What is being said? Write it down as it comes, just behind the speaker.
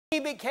He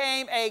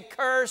became a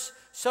curse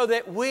so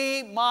that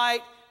we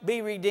might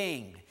be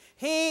redeemed.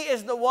 He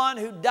is the one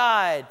who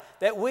died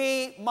that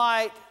we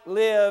might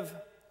live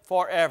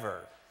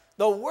forever.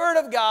 The Word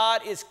of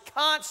God is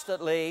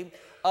constantly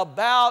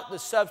about the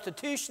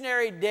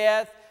substitutionary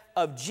death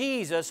of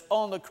Jesus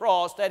on the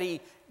cross, that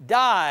He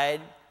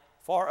died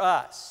for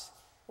us.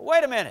 But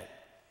wait a minute.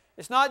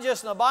 It's not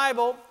just in the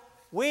Bible.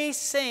 We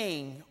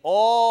sing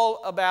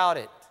all about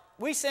it.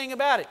 We sing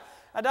about it.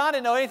 Now, Don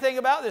didn't know anything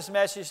about this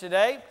message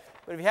today,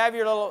 but if you have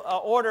your little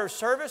order of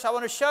service, I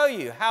want to show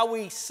you how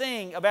we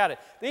sing about it.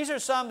 These are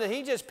some that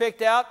he just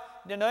picked out.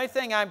 Didn't know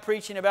anything I'm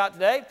preaching about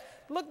today.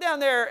 Look down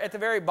there at the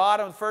very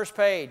bottom of the first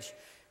page.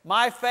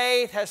 My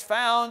faith has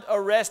found a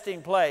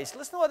resting place.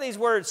 Listen to what these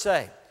words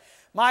say.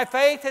 My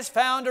faith has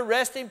found a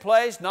resting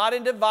place, not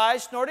in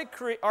device nor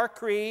or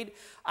creed.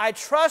 I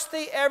trust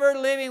the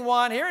ever-living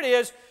one. Here it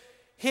is.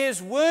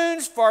 His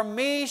wounds for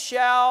me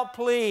shall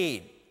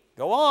plead.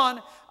 Go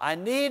on. I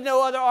need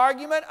no other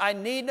argument. I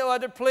need no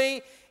other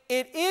plea.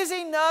 It is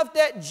enough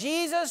that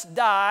Jesus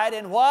died,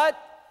 and what?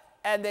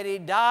 And that He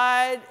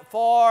died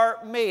for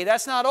me.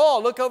 That's not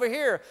all. Look over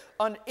here.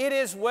 On it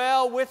is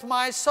well with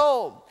my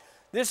soul.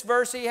 This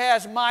verse he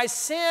has, my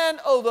sin,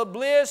 oh the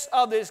bliss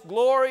of this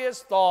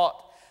glorious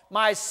thought.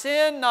 My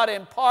sin, not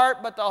in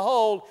part but the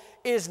whole,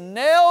 is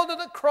nailed to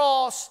the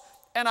cross,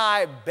 and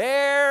I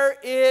bear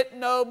it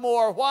no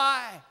more.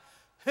 Why?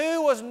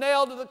 Who was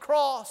nailed to the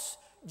cross?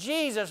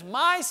 Jesus.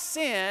 My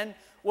sin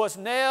was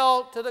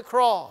nailed to the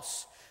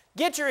cross.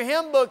 Get your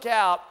hymn book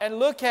out and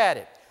look at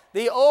it.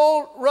 The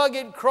old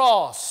rugged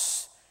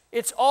cross.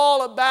 It's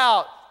all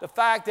about the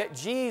fact that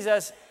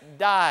Jesus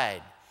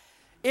died.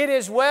 It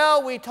is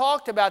well, we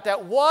talked about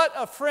that. What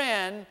a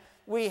friend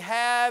we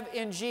have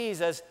in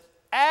Jesus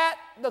at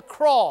the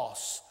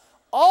cross.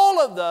 All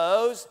of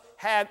those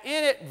have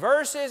in it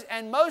verses,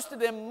 and most of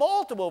them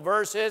multiple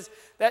verses,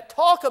 that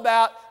talk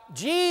about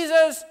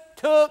Jesus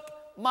took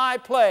my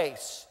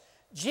place.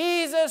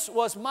 Jesus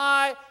was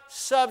my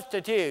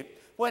substitute.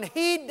 When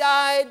He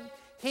died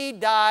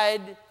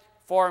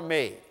for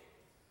me.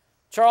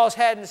 Charles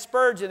Haddon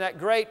Spurgeon, that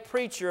great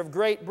preacher of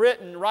Great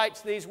Britain,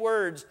 writes these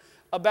words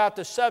about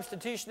the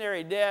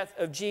substitutionary death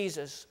of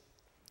Jesus.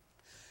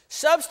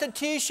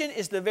 Substitution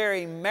is the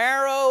very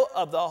marrow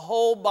of the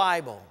whole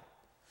Bible,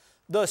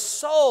 the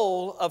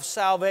soul of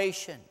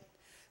salvation,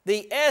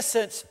 the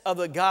essence of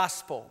the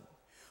gospel.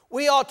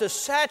 We ought to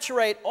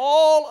saturate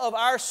all of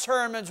our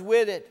sermons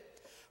with it,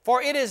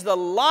 for it is the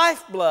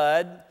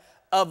lifeblood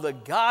of the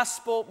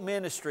gospel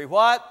ministry.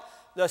 What?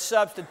 The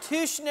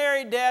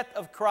substitutionary death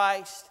of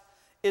Christ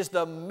is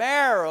the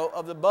marrow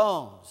of the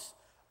bones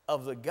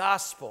of the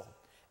gospel,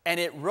 and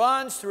it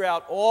runs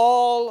throughout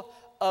all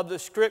of the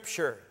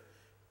Scripture.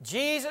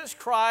 Jesus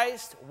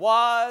Christ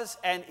was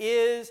and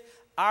is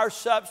our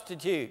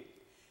substitute.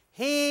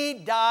 He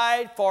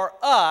died for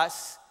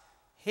us,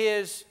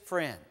 His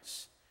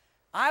friends.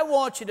 I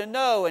want you to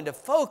know and to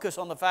focus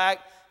on the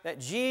fact that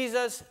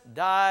Jesus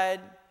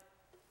died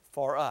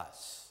for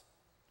us.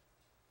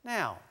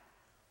 Now,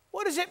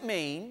 what does it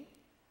mean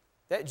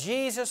that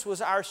Jesus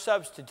was our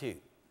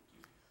substitute?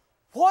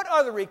 What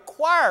are the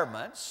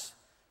requirements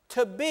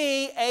to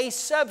be a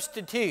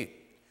substitute?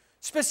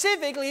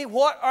 Specifically,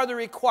 what are the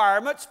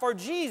requirements for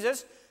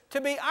Jesus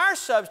to be our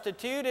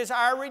substitute as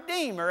our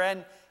Redeemer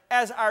and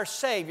as our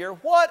Savior?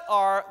 What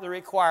are the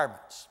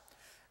requirements?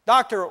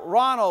 Dr.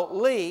 Ronald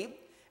Lee,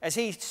 as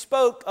he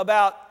spoke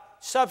about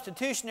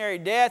substitutionary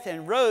death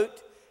and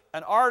wrote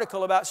an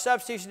article about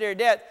substitutionary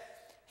death,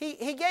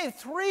 he gave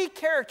 3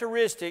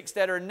 characteristics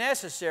that are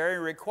necessary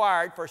and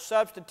required for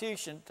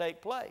substitution to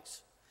take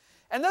place.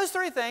 And those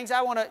 3 things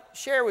I want to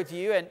share with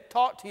you and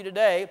talk to you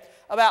today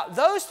about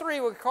those 3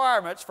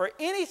 requirements for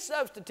any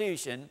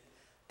substitution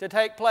to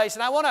take place.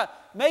 And I want to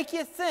make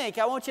you think.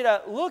 I want you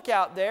to look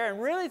out there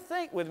and really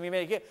think with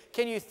me.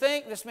 Can you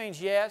think? This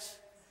means yes.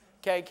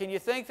 Okay, can you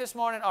think this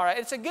morning? All right,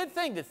 it's a good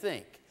thing to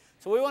think.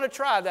 So we want to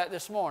try that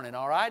this morning,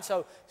 all right?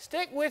 So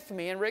stick with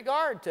me in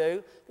regard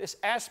to this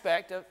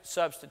aspect of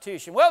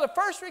substitution. Well, the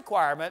first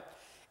requirement,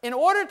 in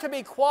order to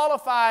be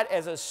qualified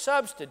as a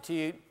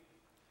substitute,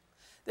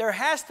 there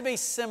has to be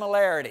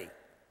similarity.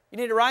 You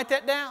need to write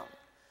that down.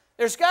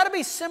 There's got to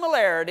be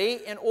similarity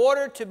in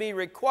order to be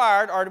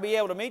required or to be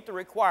able to meet the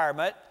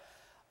requirement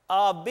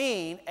of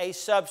being a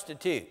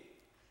substitute.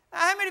 Now,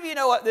 how many of you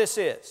know what this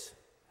is?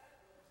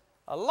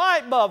 A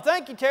light bulb.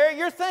 Thank you, Terry.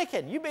 You're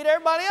thinking. You beat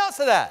everybody else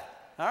to that.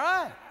 All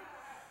right.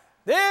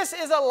 This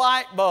is a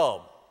light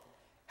bulb.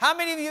 How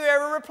many of you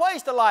ever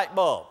replaced a light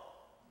bulb?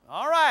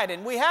 All right.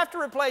 And we have to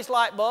replace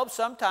light bulbs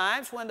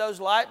sometimes when those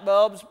light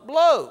bulbs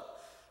blow.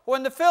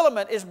 When the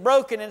filament is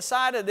broken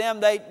inside of them,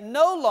 they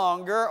no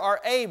longer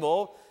are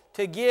able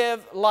to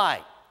give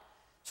light.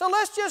 So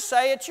let's just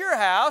say at your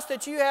house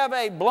that you have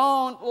a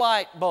blown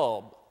light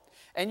bulb,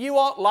 and you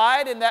want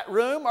light in that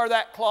room or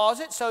that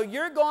closet, so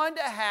you're going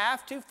to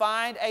have to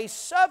find a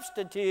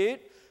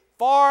substitute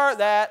for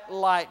that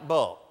light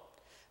bulb.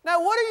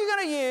 Now, what are you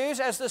going to use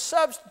as the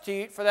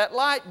substitute for that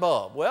light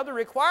bulb? Well, the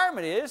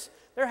requirement is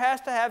there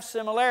has to have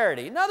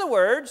similarity. In other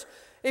words,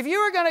 If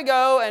you were going to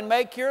go and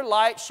make your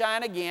light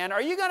shine again,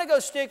 are you going to go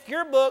stick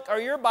your book or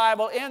your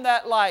Bible in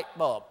that light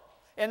bulb,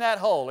 in that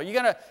hole? Are you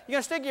going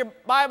to stick your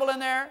Bible in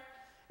there?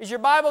 Is your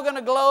Bible going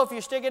to glow if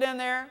you stick it in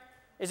there?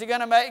 Is it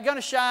going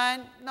to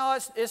shine? No,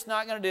 it's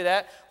not going to do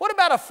that. What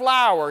about a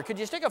flower? Could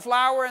you stick a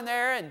flower in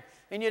there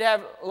and you'd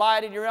have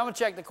light in your room? I'm going to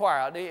check the choir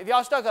out. If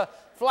y'all stuck a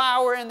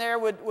flower in there,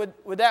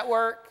 would that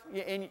work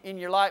in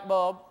your light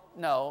bulb?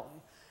 No.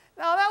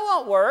 No, that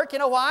won't work. You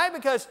know why?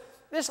 Because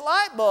this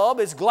light bulb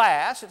is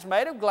glass. It's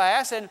made of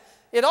glass, and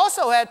it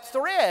also had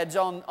threads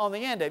on the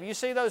end of it. You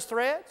see those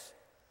threads?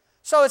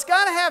 So it's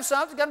got to have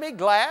something. It's got to be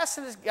glass,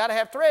 and it's got to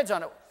have threads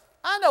on it.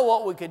 I know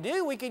what we could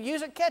do. We could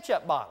use a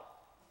ketchup bottle.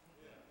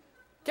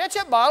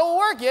 Ketchup bottle will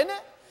work, isn't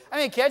it? I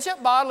mean,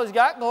 ketchup bottle has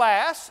got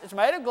glass. It's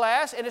made of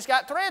glass, and it's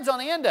got threads on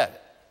the end of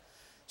it.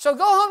 So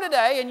go home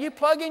today, and you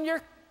plug in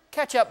your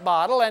ketchup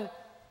bottle and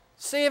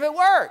see if it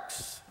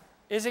works.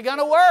 Is it going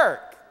to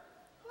work?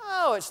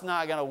 No, it's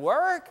not going to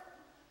work.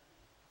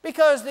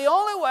 Because the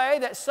only way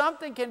that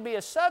something can be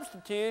a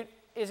substitute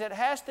is it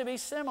has to be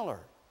similar.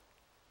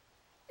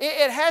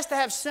 It has to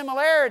have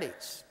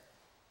similarities.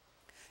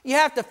 You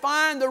have to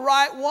find the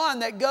right one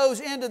that goes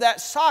into that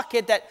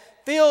socket that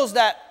fills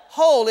that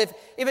hole. If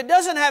it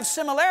doesn't have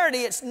similarity,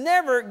 it's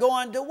never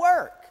going to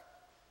work.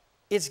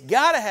 It's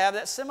got to have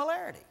that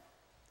similarity.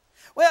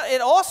 Well,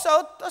 it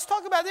also, let's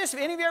talk about this.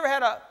 Have any of you ever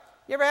had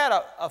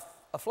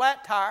a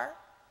flat tire?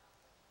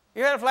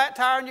 You had a flat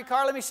tire in your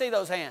car? Let me see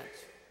those hands.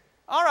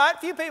 All right, a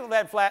few people have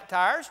had flat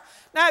tires.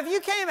 Now, if you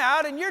came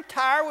out and your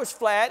tire was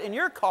flat in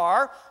your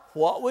car,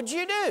 what would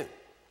you do?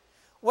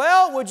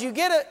 Well, would you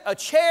get a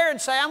chair and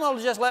say, I'm going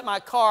to just let my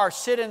car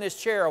sit in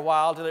this chair a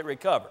while till it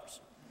recovers?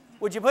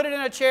 Would you put it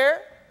in a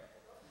chair?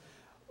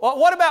 Well,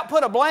 what about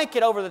put a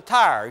blanket over the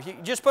tire? You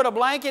just put a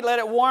blanket, let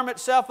it warm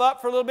itself up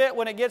for a little bit.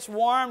 When it gets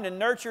warmed and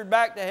nurtured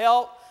back to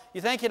health,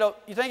 you think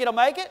it'll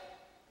make it?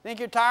 Think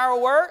your tire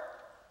will work?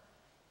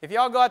 If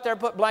y'all go out there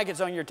and put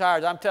blankets on your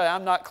tires, I'm telling you,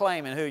 I'm not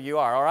claiming who you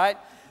are, all right?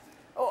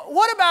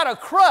 What about a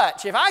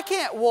crutch? If I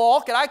can't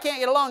walk and I can't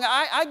get along,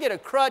 I get a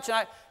crutch.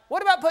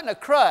 What about putting a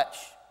crutch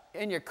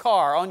in your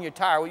car, on your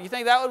tire? You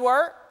think that would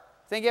work?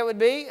 Think it would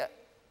be?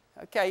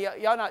 Okay,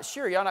 y'all not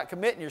sure. Y'all not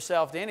committing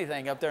yourself to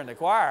anything up there in the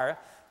choir.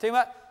 Too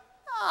much?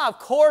 Oh, of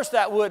course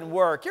that wouldn't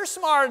work. You're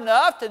smart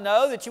enough to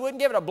know that you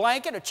wouldn't give it a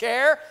blanket, a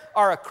chair,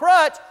 or a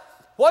crutch.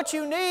 What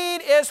you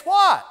need is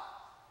what?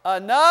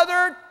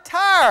 Another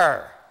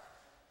tire.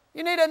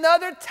 You need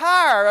another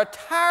tire, a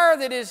tire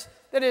that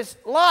is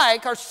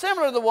like or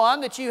similar to the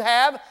one that you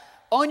have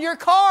on your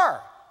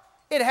car.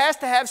 It has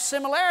to have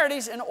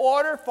similarities in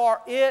order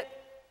for it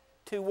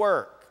to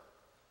work.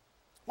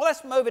 Well,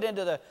 let's move it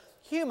into the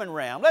human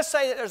realm. Let's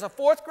say that there's a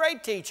fourth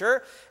grade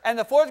teacher, and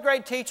the fourth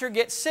grade teacher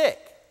gets sick,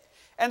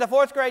 and the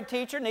fourth grade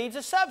teacher needs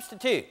a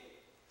substitute.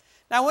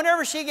 Now,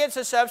 whenever she gets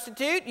a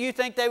substitute, you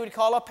think they would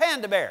call a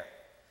panda bear.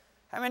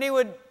 How many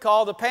would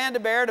call the panda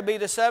bear to be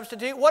the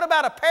substitute? What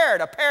about a parrot?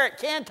 A parrot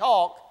can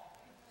talk.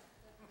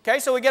 Okay,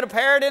 so we get a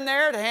parrot in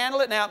there to handle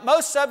it. Now,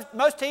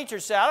 most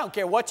teachers say, I don't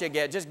care what you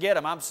get, just get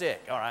them, I'm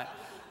sick, all right?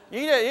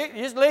 You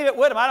just leave it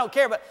with them, I don't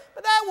care. But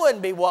that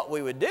wouldn't be what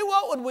we would do.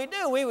 What would we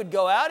do? We would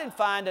go out and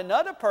find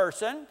another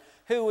person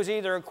who was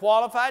either a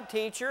qualified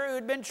teacher who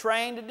had been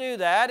trained to do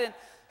that and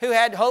who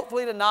had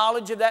hopefully the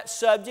knowledge of that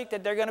subject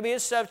that they're going to be a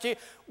substitute.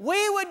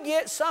 We would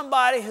get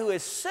somebody who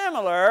is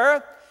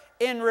similar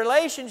in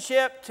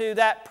relationship to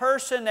that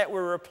person that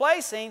we're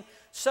replacing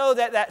so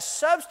that that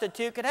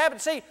substitute could happen.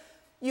 See,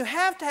 you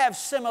have to have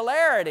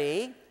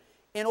similarity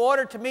in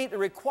order to meet the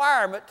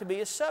requirement to be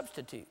a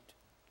substitute.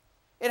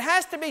 It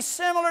has to be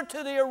similar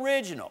to the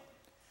original.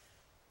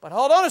 But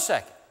hold on a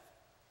second.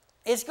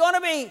 It's going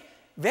to be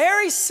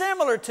very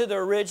similar to the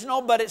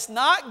original, but it's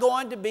not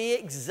going to be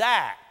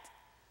exact.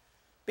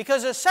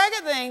 Because the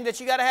second thing that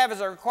you got to have as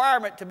a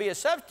requirement to be a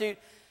substitute,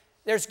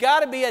 there's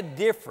got to be a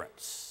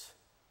difference.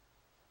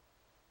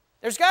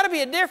 There's got to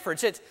be a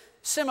difference. It's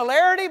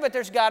similarity, but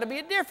there's got to be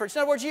a difference.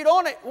 In other words, you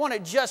don't want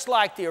it just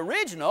like the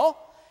original.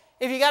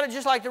 If you got it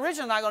just like the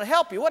original, it's not going to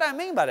help you. What do I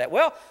mean by that?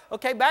 Well,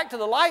 okay, back to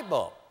the light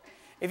bulb.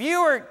 If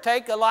you were to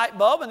take a light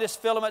bulb and this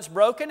filament's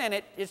broken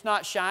and it's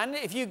not shining,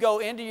 if you go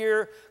into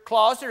your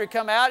closet or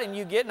come out and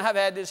you get, and I've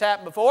had this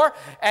happen before,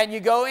 and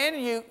you go in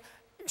and you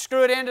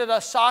screw it into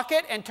the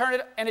socket and turn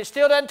it, and it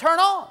still doesn't turn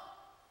on.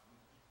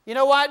 You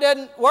know why it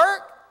doesn't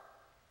work?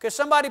 Because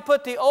somebody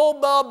put the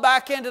old bulb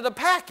back into the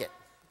packet.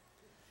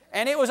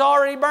 And it was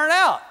already burnt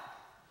out.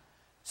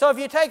 So if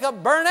you take a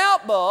burnt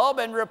out bulb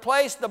and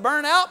replace the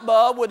burnt out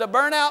bulb with a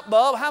burnt out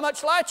bulb, how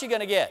much light are you going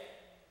to get?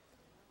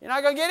 You're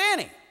not going to get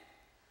any.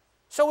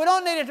 So we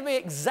don't need it to be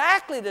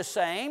exactly the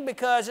same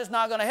because it's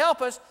not going to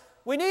help us.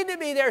 We need to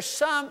be there's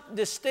some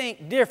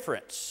distinct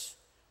difference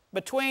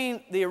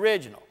between the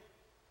original.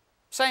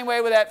 Same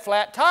way with that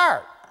flat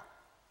tire.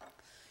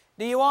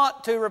 Do you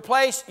want to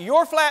replace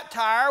your flat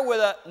tire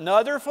with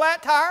another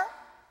flat tire?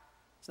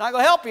 It's not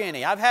going to help you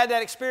any. I've had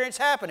that experience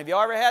happen. Have you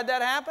ever had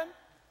that happen?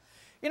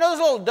 You know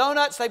those little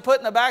donuts they put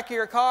in the back of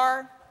your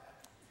car?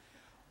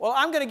 Well,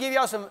 I'm going to give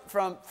y'all some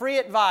free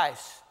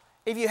advice.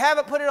 if you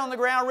haven't put it on the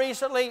ground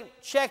recently,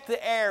 check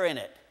the air in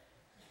it.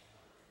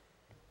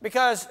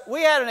 Because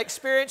we had an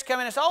experience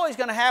coming, it's always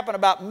going to happen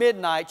about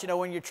midnight, you know,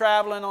 when you're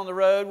traveling on the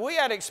road. We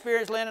had an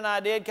experience, Lynn and I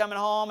did, coming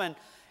home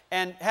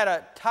and had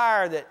a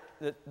tire that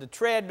the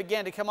tread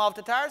began to come off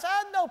the tires. I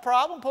had no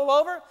problem, pull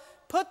over,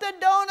 put the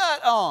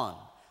donut on.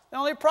 The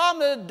only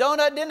problem, the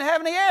donut didn't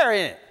have any air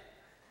in it.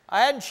 I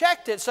hadn't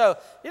checked it, so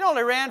it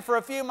only ran for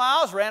a few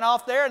miles, ran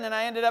off there, and then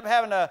I ended up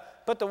having to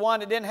put the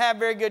one that didn't have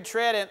very good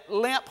tread and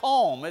limp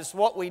home is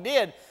what we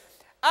did.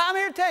 I'm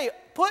here to tell you,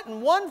 putting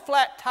one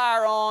flat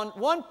tire on,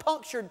 one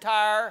punctured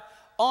tire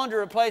on to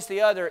replace the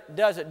other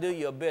doesn't do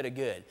you a bit of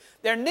good.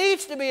 There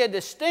needs to be a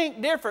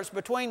distinct difference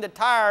between the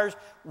tires.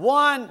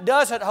 One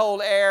doesn't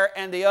hold air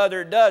and the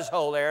other does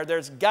hold air.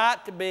 There's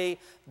got to be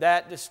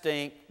that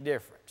distinct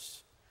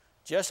difference.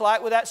 Just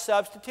like with that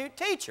substitute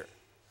teacher.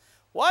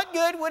 What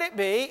good would it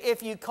be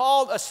if you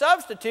called a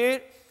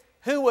substitute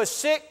who was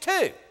sick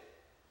too?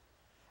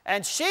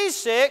 And she's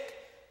sick,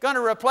 going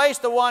to replace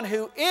the one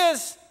who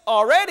is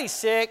already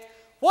sick.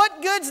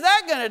 What good's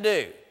that going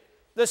to do?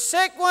 The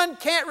sick one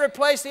can't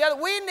replace the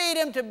other. We need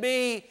them to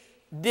be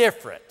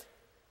different.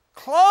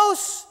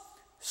 Close,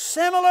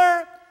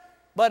 similar,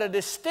 but a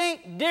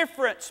distinct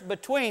difference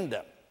between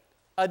them.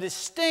 A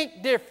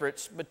distinct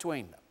difference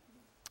between them.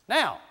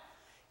 Now,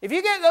 if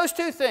you get those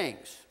two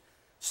things,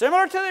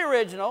 similar to the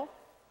original,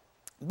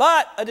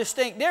 but a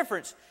distinct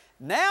difference,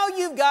 now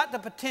you've got the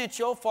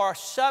potential for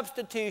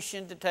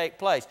substitution to take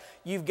place.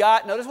 You've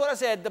got, notice what I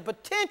said, the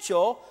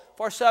potential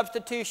for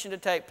substitution to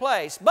take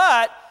place,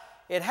 but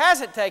it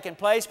hasn't taken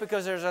place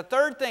because there's a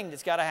third thing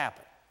that's got to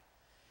happen.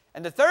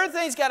 And the third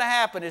thing that's got to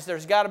happen is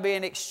there's got to be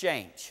an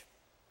exchange.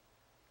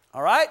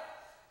 All right?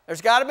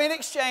 There's got to be an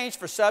exchange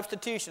for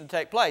substitution to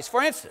take place.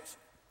 For instance,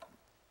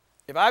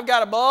 if I've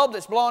got a bulb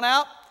that's blown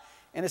out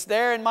and it's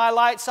there in my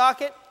light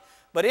socket,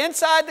 but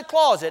inside the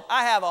closet,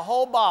 I have a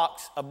whole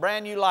box of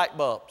brand new light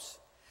bulbs.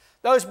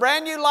 Those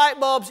brand new light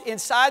bulbs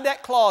inside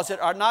that closet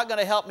are not going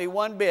to help me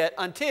one bit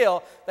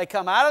until they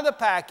come out of the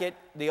packet,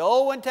 the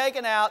old one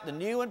taken out, the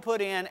new one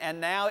put in, and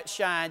now it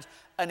shines.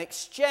 An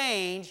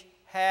exchange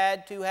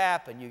had to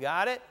happen. You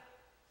got it?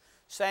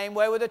 Same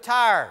way with a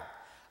tire.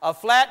 A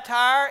flat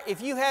tire,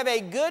 if you have a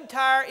good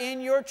tire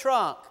in your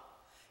trunk,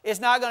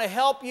 it's not going to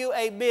help you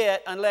a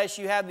bit unless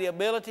you have the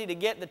ability to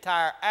get the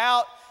tire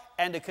out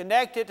and to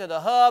connect it to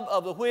the hub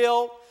of the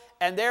wheel,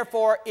 and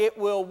therefore it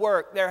will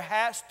work. There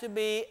has to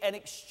be an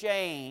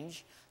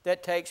exchange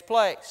that takes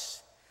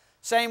place.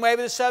 Same way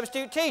with a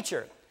substitute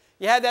teacher.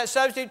 You have that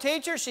substitute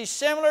teacher, she's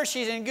similar,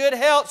 she's in good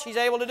health, she's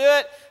able to do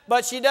it,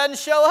 but she doesn't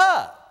show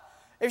up.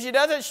 If she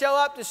doesn't show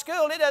up to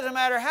school, it doesn't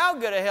matter how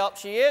good a help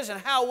she is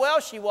and how well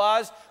she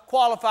was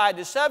qualified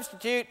to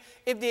substitute.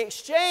 If the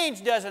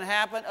exchange doesn't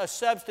happen, a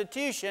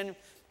substitution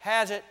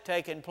hasn't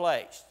taken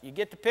place. You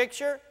get the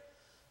picture?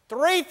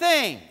 Three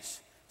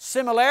things: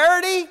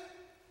 similarity,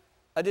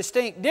 a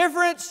distinct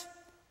difference,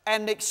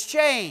 and an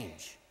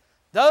exchange.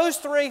 Those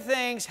three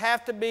things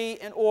have to be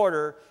in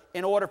order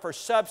for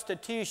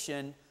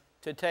substitution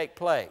to take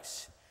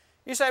place.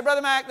 You say,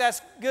 Brother Mac,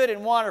 that's good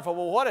and wonderful.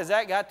 Well, what has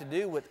that got to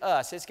do with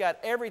us? It's got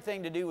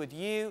everything to do with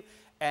you,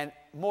 and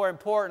more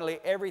importantly,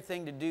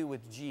 everything to do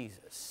with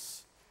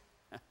Jesus.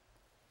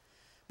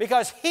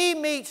 Because He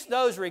meets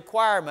those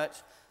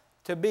requirements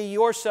to be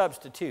your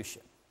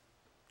substitution.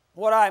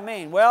 What do I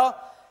mean? Well,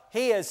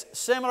 He is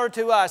similar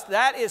to us.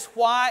 That is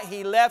why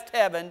He left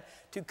heaven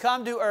to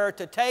come to earth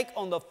to take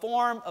on the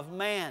form of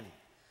man.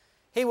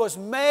 He was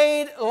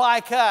made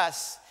like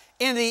us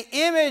in the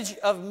image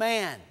of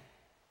man.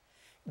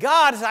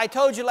 God, as I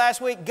told you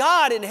last week,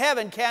 God in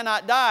heaven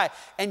cannot die.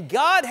 And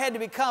God had to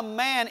become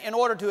man in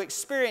order to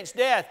experience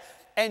death.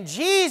 And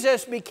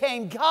Jesus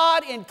became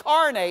God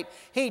incarnate.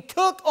 He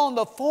took on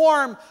the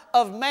form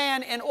of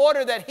man in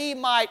order that He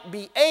might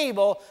be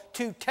able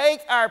to take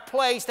our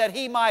place, that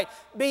He might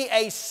be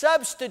a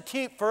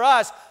substitute for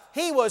us.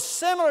 He was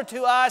similar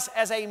to us.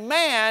 As a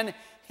man,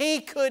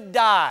 He could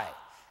die.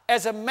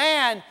 As a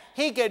man,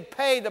 He could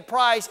pay the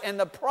price. And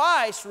the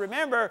price,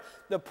 remember,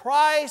 the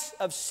price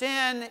of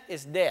sin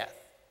is death.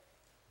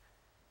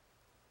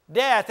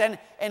 Death.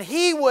 And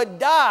He would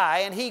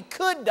die, and He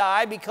could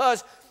die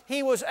because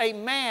He was a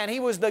man. He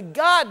was the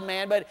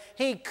God-man, but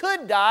He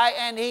could die,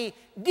 and He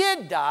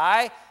did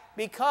die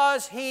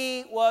because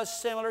He was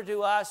similar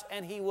to us,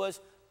 and He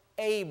was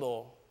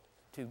able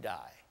to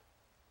die.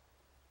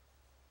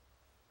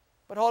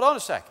 But hold on a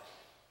second.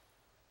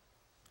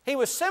 He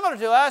was similar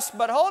to us,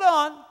 but hold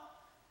on.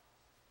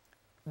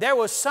 There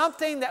was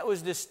something that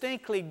was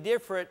distinctly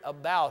different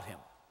about Him.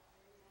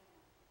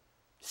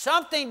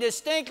 Something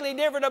distinctly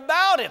different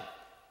about Him.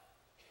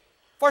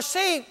 For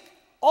see,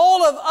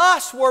 all of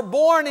us were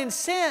born in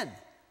sin.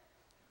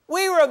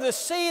 We were of the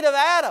seed of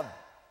Adam.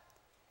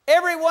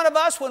 Every one of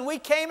us, when we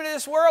came into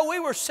this world, we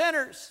were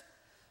sinners.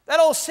 That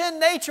old sin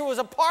nature was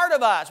a part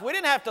of us. We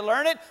didn't have to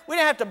learn it. We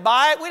didn't have to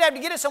buy it. We didn't have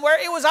to get it somewhere.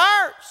 It was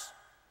ours.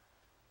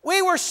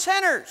 We were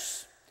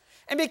sinners.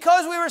 And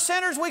because we were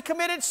sinners, we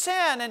committed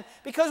sin. And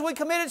because we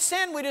committed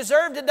sin, we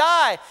deserved to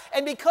die.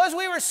 And because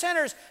we were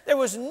sinners, there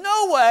was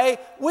no way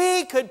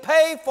we could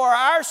pay for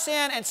our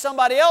sin and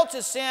somebody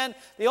else's sin.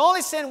 The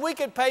only sin we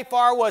could pay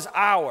for was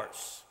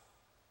ours.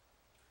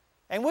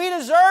 And we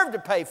deserved to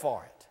pay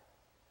for it.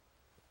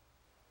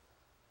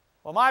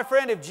 Well, my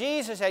friend, if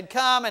Jesus had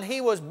come and He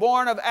was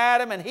born of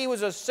Adam and He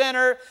was a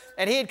sinner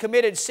and He had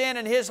committed sin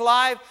in His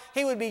life,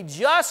 He would be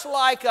just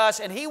like us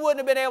and He wouldn't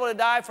have been able to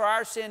die for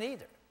our sin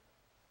either.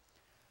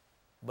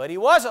 But He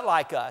wasn't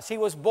like us. He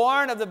was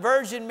born of the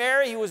Virgin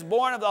Mary. He was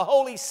born of the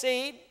Holy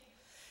Seed.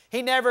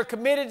 He never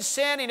committed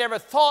sin. He never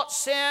thought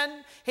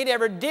sin. He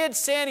never did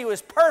sin. He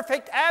was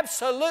perfect,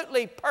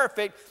 absolutely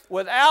perfect,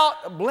 without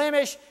a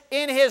blemish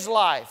in His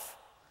life.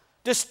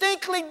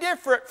 Distinctly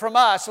different from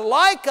us,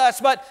 like us,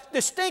 but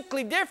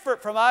distinctly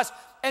different from us.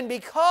 And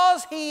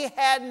because He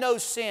had no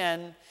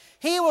sin,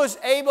 He was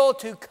able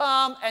to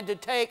come and to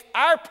take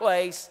our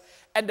place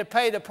and to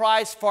pay the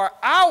price for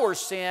our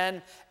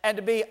sin and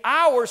to be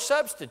our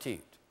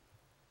substitute.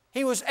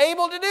 He was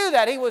able to do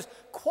that. He was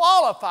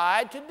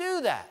qualified to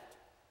do that.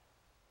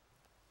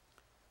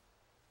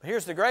 But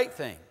here's the great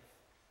thing.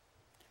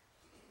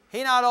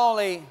 He not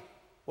only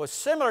was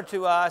similar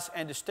to us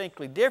and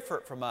distinctly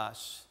different from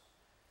us,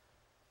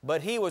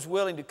 but He was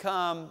willing to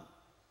come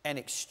and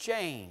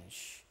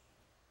exchange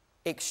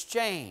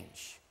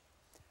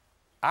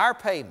our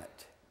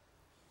payment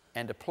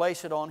and to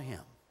place it on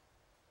Him.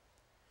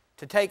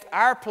 To take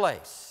our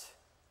place,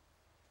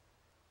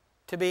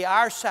 to be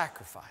our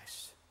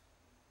sacrifice.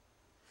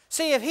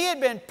 See, if He had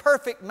been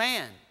perfect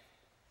man,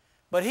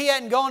 but He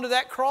hadn't gone to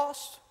that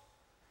cross,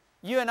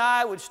 you and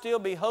I would still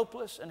be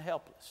hopeless and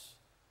helpless.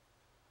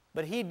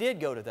 But He did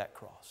go to that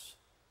cross.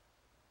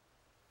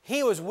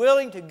 He was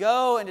willing to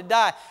go and to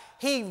die.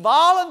 He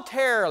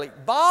voluntarily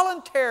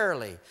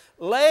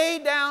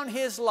laid down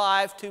His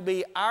life to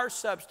be our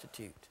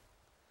substitute,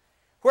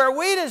 where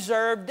we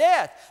deserved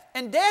death.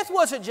 And death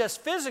wasn't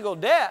just physical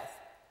death.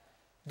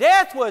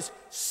 Death was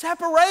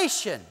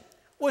separation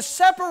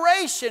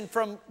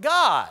from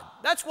God.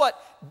 That's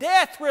what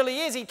death really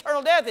is.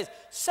 Eternal death is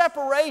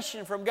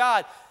separation from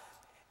God.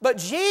 But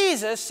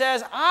Jesus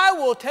says, I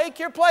will take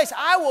your place.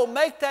 I will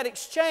make that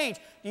exchange.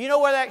 Do you know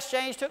where that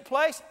exchange took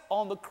place?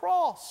 On the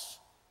cross.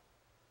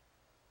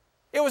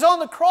 It was on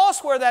the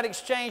cross where that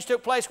exchange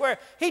took place, where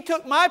He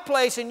took my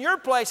place and your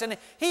place, and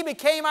He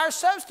became our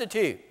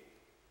substitute.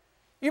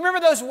 You remember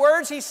those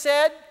words He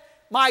said?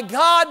 My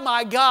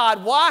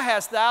God, why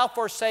hast Thou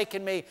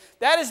forsaken me?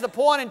 That is the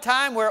point in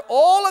time where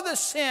all of the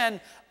sin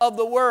of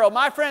the world,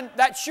 my friend,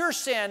 that's your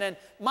sin and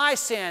my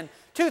sin.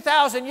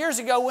 2,000 years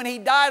ago when He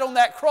died on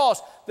that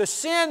cross, the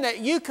sin that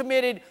you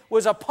committed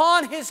was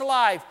upon His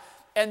life.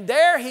 And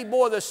there He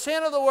bore the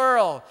sin of the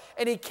world.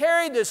 And He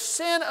carried the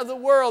sin of the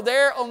world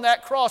there on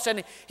that cross.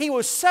 And He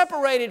was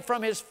separated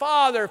from His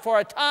Father for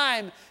a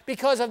time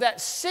because of that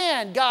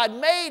sin. God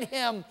made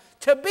Him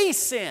to be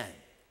sin.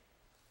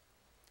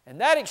 And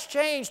that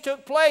exchange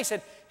took place,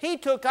 and He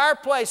took our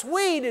place.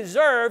 We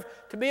deserve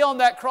to be on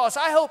that cross.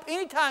 I hope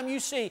anytime you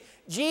see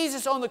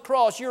Jesus on the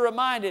cross, you're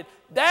reminded,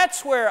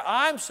 that's where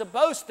I'm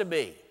supposed to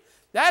be.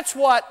 That's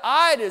what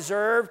I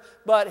deserve,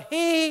 but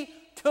He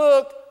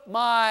took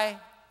my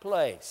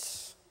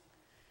place.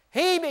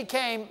 He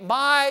became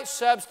my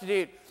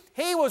substitute.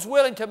 He was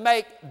willing to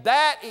make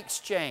that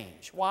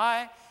exchange.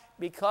 Why?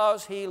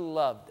 Because He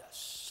loved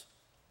us.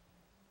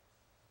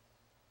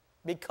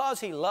 Because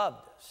He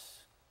loved us.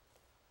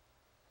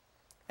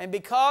 And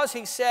because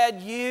He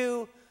said,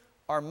 you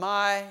are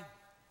my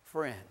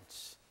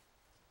friends.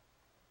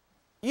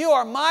 You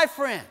are my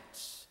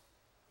friends.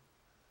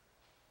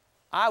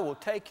 I will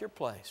take your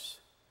place.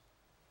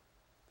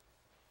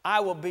 I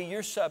will be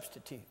your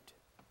substitute.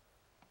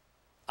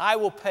 I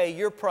will pay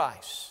your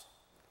price.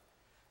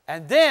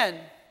 And then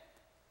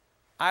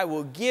I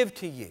will give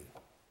to you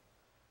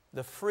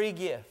the free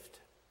gift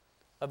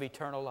of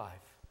eternal life.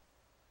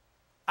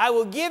 I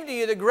will give to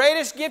you the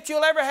greatest gift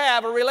you'll ever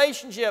have, a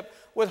relationship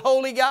with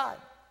Holy God.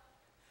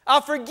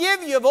 I'll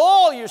forgive you of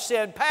all your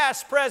sin,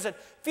 past, present,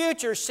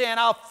 future sin.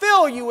 I'll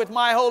fill you with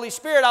my Holy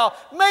Spirit. I'll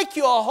make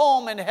you a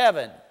home in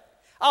heaven.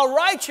 I'll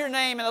write your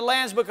name in the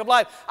Lamb's Book of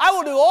Life. I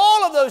will do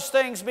all of those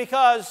things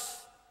because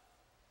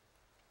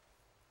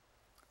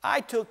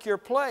I took your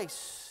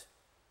place.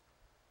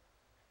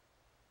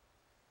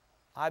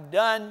 I've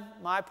done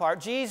my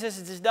part. Jesus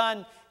has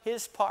done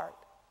His part.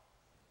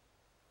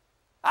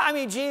 I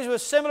mean, Jesus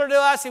was similar to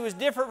us. He was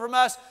different from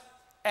us,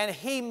 and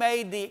He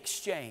made the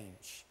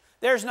exchange.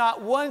 There's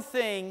not one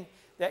thing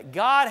that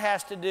God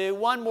has to do,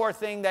 one more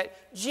thing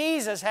that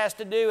Jesus has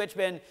to do. It's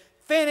been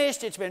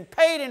finished. It's been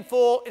paid in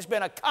full. It's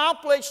been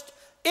accomplished.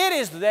 It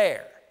is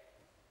there.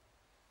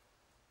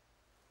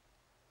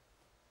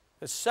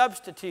 The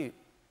substitute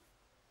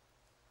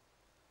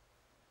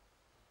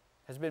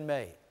has been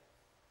made.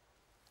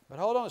 But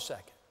hold on a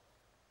second.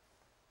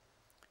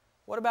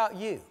 What about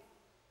you?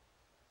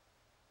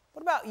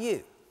 What about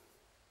you?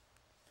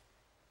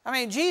 I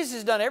mean, Jesus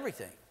has done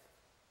everything.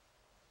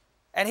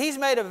 And He's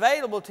made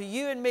available to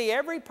you and me,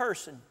 every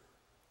person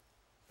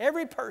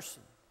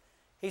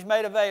He's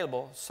made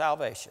available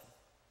salvation.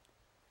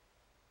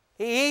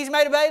 He's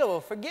made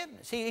available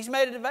forgiveness. He's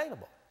made it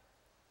available.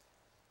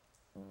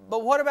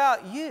 But what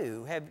about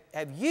you?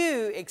 Have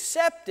you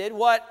accepted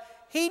what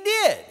He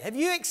did? Have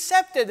you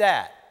accepted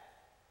that?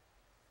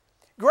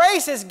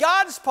 Grace is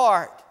God's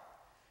part.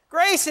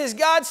 Grace is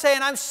God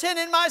saying, I'm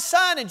sending my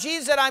Son, and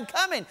Jesus said, I'm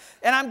coming,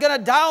 and I'm going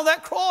to die on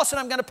that cross, and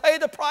I'm going to pay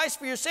the price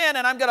for your sin,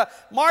 and I'm going to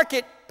mark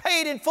it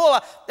paid in full.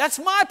 That's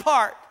my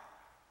part.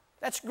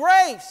 That's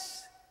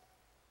grace.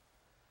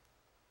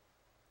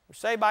 We're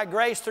saved by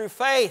grace through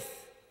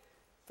faith.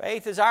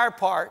 Faith is our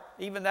part.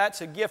 Even that's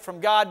a gift from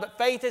God, but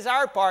faith is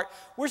our part.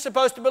 We're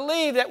supposed to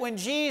believe that when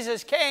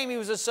Jesus came, He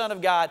was the Son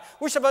of God.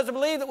 We're supposed to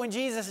believe that when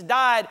Jesus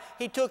died,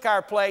 He took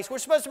our place. We're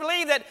supposed to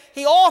believe that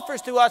He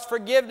offers to us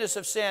forgiveness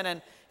of sin,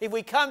 and if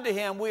we come to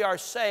Him, we are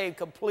saved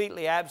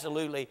completely,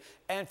 absolutely,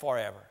 and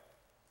forever.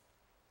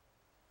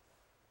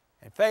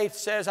 And faith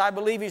says, I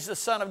believe He's the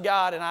Son of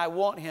God, and I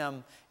want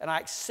Him, and I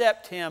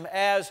accept Him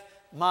as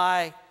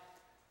my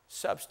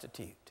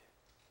substitute.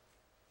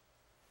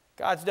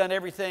 God's done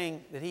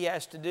everything that He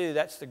has to do.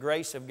 That's the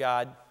grace of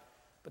God.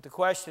 But the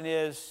question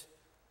is,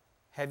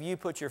 have you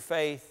put your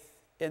faith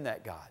in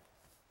that God?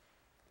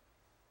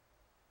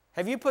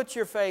 Have you put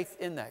your faith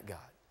in that God?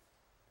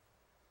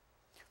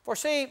 For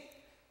see,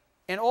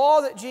 in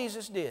all that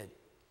Jesus did,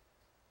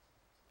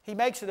 He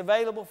makes it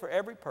available for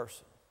every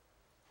person.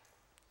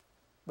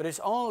 But it's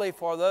only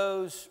for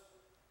those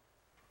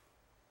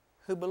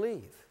who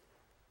believe.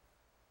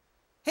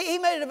 He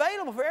made it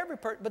available for every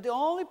person, but the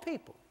only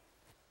people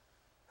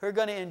who are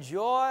going to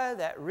enjoy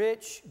that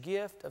rich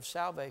gift of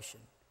salvation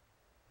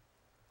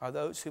are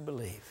those who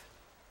believe.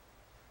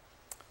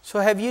 So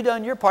have you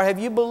done your part? Have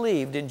you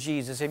believed in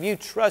Jesus? Have you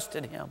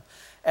trusted Him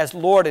as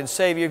Lord and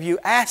Savior? Have you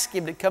asked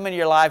Him to come into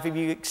your life? Have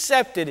you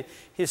accepted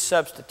His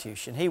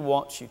substitution? He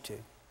wants you to.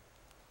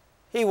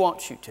 He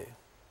wants you to.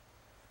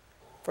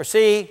 For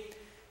see,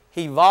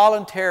 He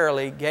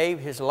voluntarily gave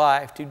His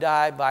life to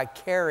die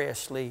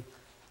vicariously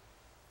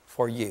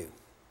for you,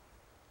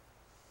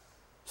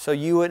 so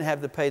you wouldn't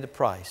have to pay the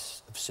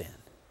price of sin.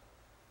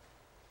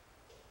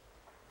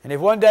 And if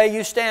one day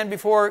you stand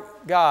before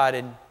God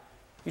and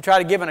you try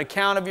to give an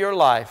account of your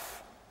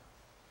life,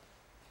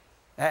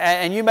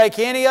 and you make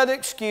any other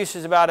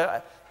excuses about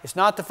it, it's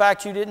not the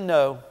fact you didn't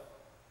know.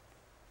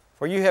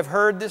 For you have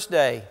heard this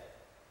day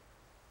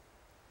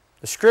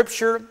the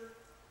Scripture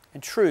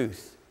and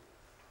truth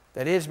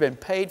that it has been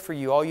paid for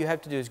you. All you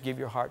have to do is give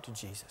your heart to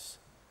Jesus.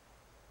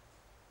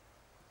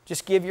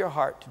 Just give your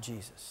heart to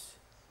Jesus.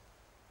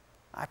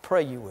 I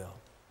pray you will.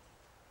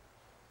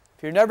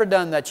 If you've never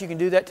done that, you can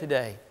do that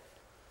today.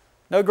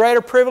 No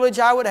greater privilege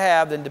I would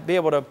have than to be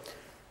able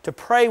to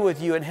pray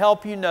with you and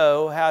help you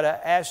know how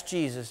to ask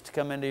Jesus to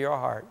come into your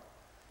heart.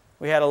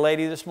 We had a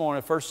lady this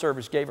morning, first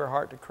service, gave her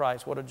heart to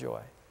Christ. What a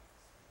joy.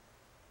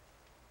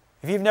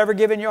 If you've never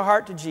given your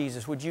heart to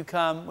Jesus, would you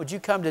come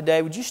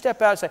today? Would you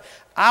step out and say,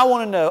 I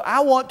want to know,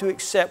 I want to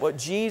accept what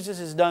Jesus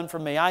has done for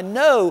me. I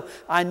know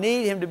I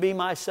need Him to be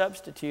my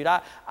substitute.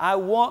 I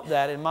want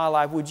that in my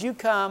life. Would you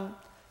come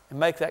and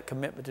make that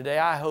commitment today?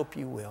 I hope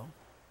you will.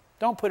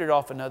 Don't put it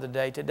off another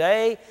day.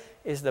 Today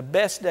is the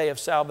best day of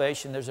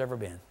salvation there's ever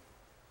been.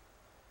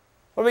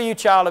 What about you,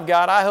 child of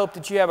God? I hope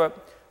that you have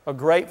a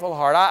grateful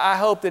heart. I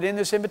hope that in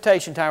this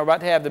invitation time we're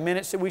about to have, the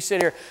minutes that we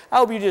sit here, I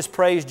hope you just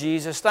praise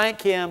Jesus,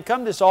 thank Him,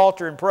 come to this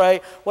altar and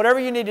pray, whatever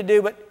you need to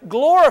do, but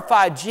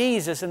glorify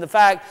Jesus in the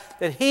fact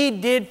that He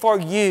did for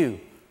you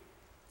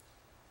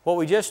what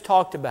we just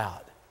talked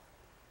about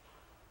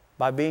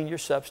by being your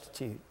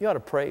substitute. You ought to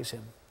praise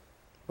Him.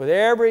 With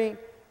every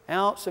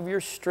ounce of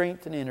your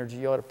strength and energy,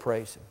 you ought to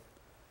praise Him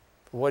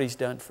for what He's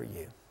done for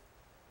you.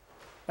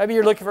 Maybe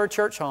you're looking for a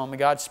church home and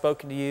God's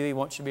spoken to you. He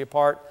wants you to be a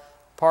part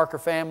of Parker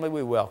family.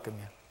 We welcome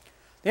you.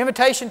 The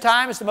invitation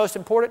time is the most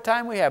important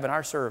time we have in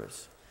our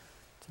service.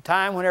 It's a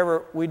time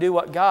whenever we do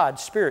what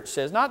God's Spirit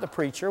says, not the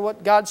preacher,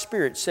 what God's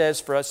Spirit says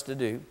for us to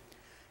do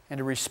and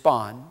to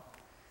respond.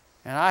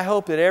 And I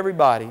hope that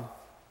everybody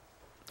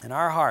in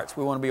our hearts,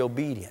 we want to be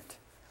obedient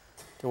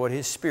to what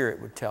His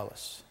Spirit would tell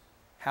us,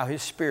 how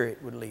His Spirit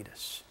would lead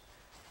us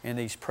in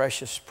these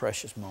precious,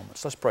 precious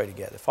moments. Let's pray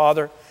together.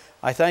 Father,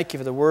 I thank You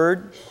for the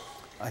Word.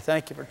 I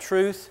thank You for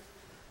truth.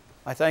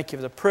 I thank You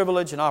for the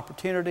privilege and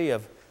opportunity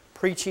of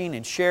preaching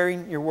and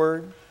sharing Your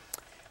Word.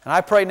 And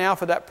I pray now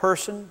for that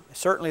person.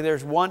 Certainly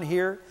there's one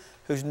here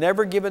who's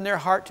never given their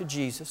heart to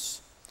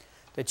Jesus,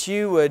 that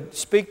You would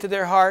speak to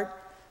their heart,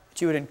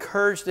 that You would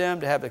encourage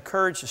them to have the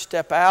courage to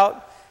step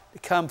out, to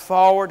come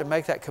forward, to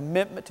make that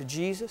commitment to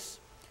Jesus,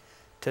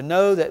 to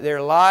know that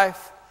their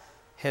life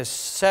has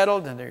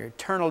settled and their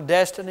eternal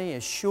destiny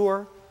is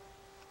sure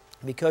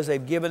because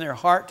they've given their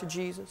heart to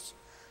Jesus.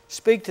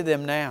 Speak to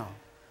them now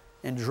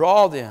and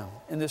draw them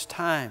in this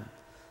time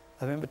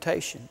of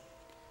invitation.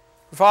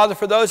 Father,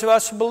 for those of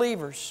us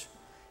believers,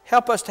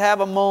 help us to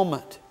have a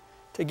moment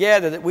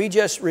together that we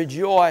just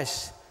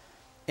rejoice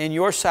in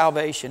Your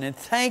salvation. And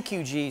thank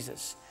You,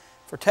 Jesus,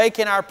 for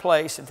taking our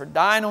place and for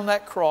dying on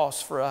that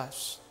cross for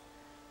us.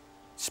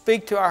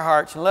 Speak to our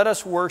hearts and let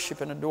us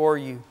worship and adore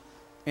You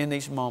in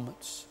these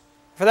moments.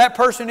 For that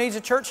person who needs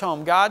a church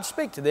home, God,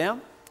 speak to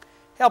them.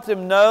 Help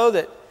them know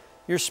that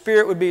your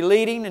Spirit would be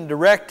leading and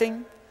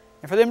directing,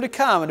 and for them to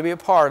come and to be a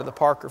part of the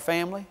Parker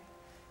family.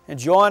 And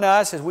join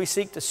us as we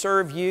seek to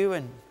serve you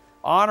and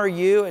honor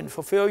you and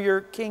fulfill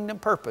your kingdom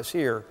purpose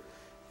here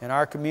in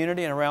our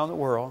community and around the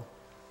world.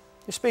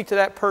 You speak to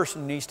that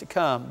person who needs to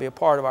come, be a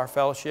part of our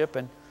fellowship,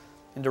 and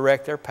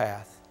direct their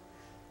path.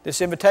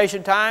 This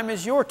invitation time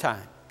is your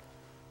time.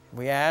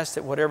 We ask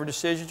that whatever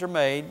decisions are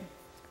made,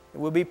 it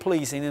will be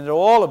pleasing, and that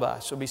all of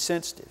us will be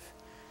sensitive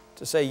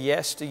to say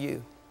yes to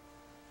you.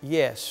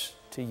 Yes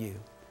to you.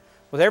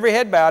 With every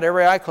head bowed,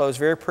 every eye closed,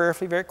 very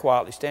prayerfully, very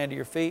quietly, stand to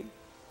your feet.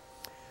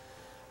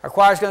 Our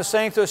choir is going to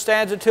sing through a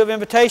stanza or two of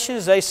invitation.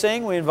 As they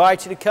sing, we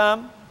invite you to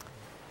come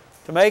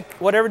to make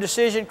whatever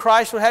decision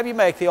Christ would have you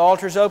make. The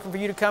altar is open for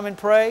you to come and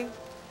pray.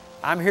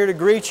 I'm here to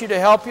greet you, to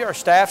help you. Our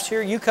staff's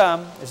here. You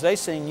come. As they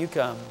sing, you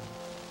come.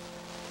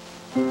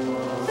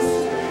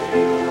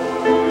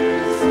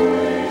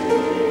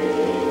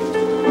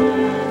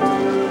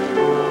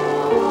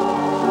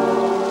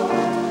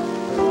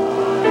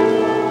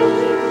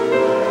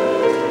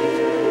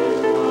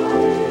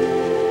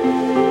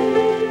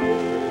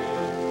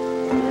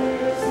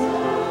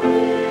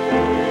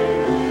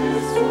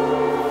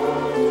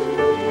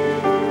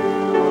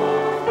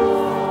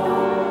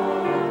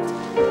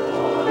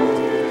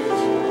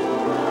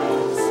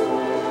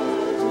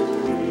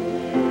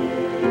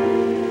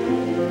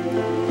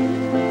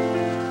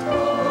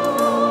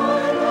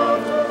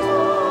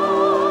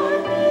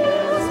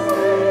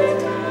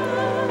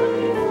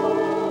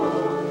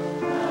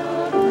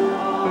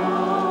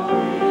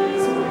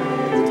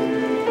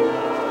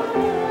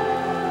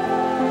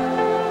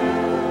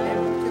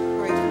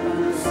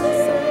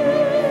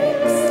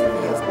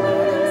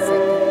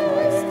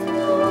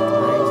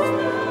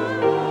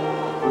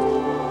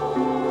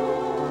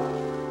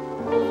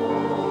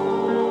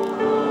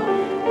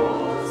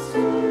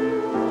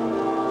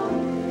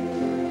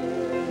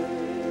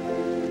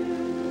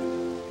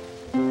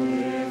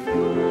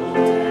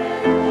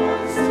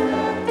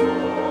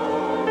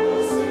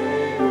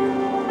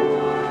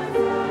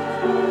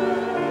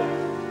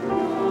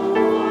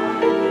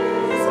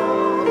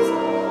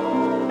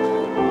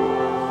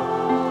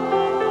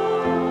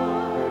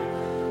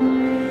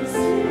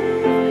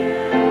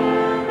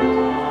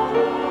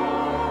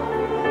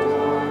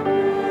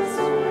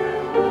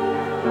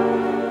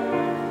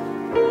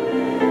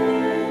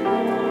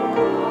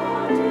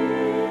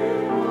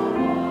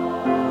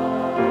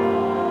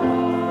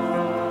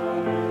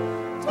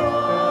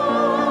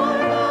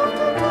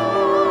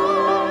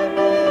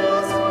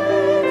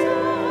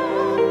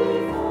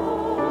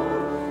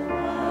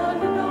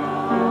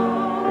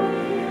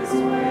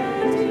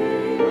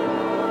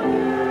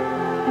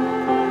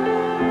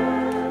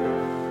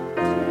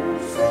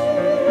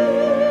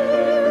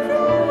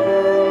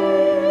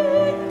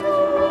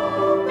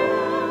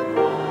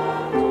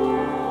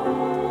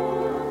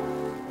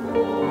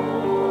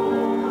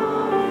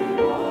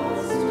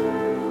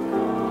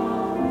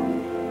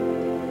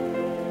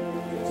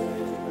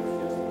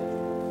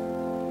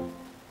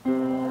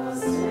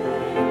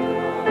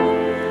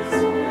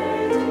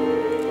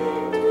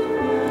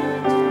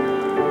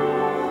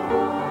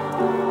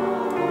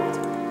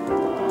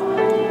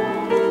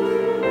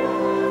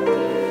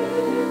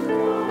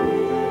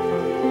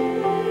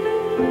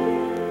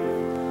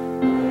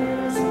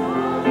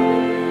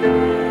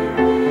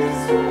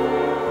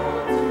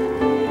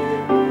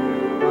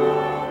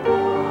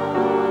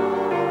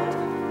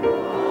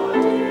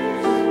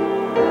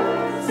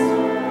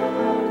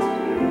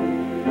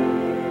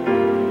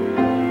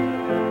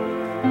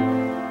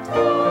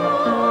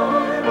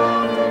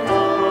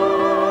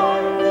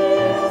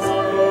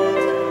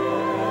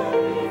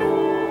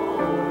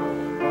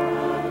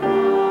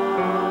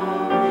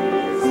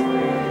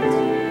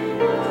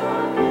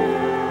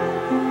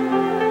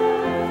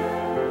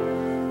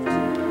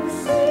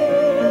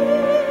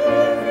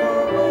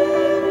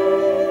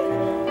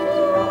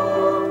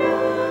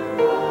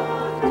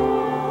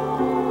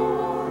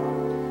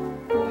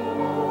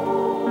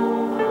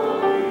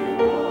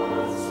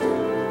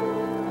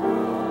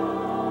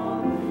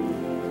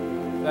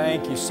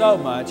 Thank you so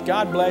much.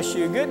 God bless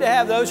you. Good to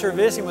have those who are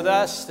visiting with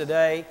us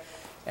today.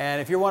 And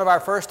if you're one of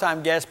our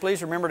first-time guests,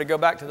 please remember to go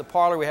back to the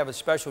parlor. We have a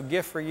special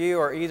gift for you,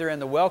 or either in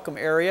the welcome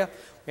area,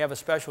 we have a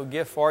special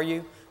gift for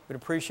you. We'd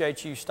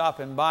appreciate you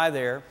stopping by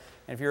there.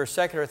 And if you're a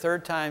second or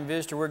third-time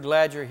visitor, we're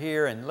glad you're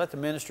here. And let the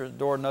minister at the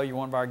door know you're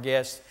one of our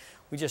guests.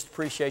 We just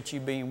appreciate you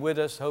being with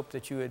us. Hope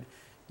that you would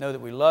know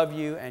that we love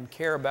you and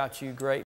care about you greatly.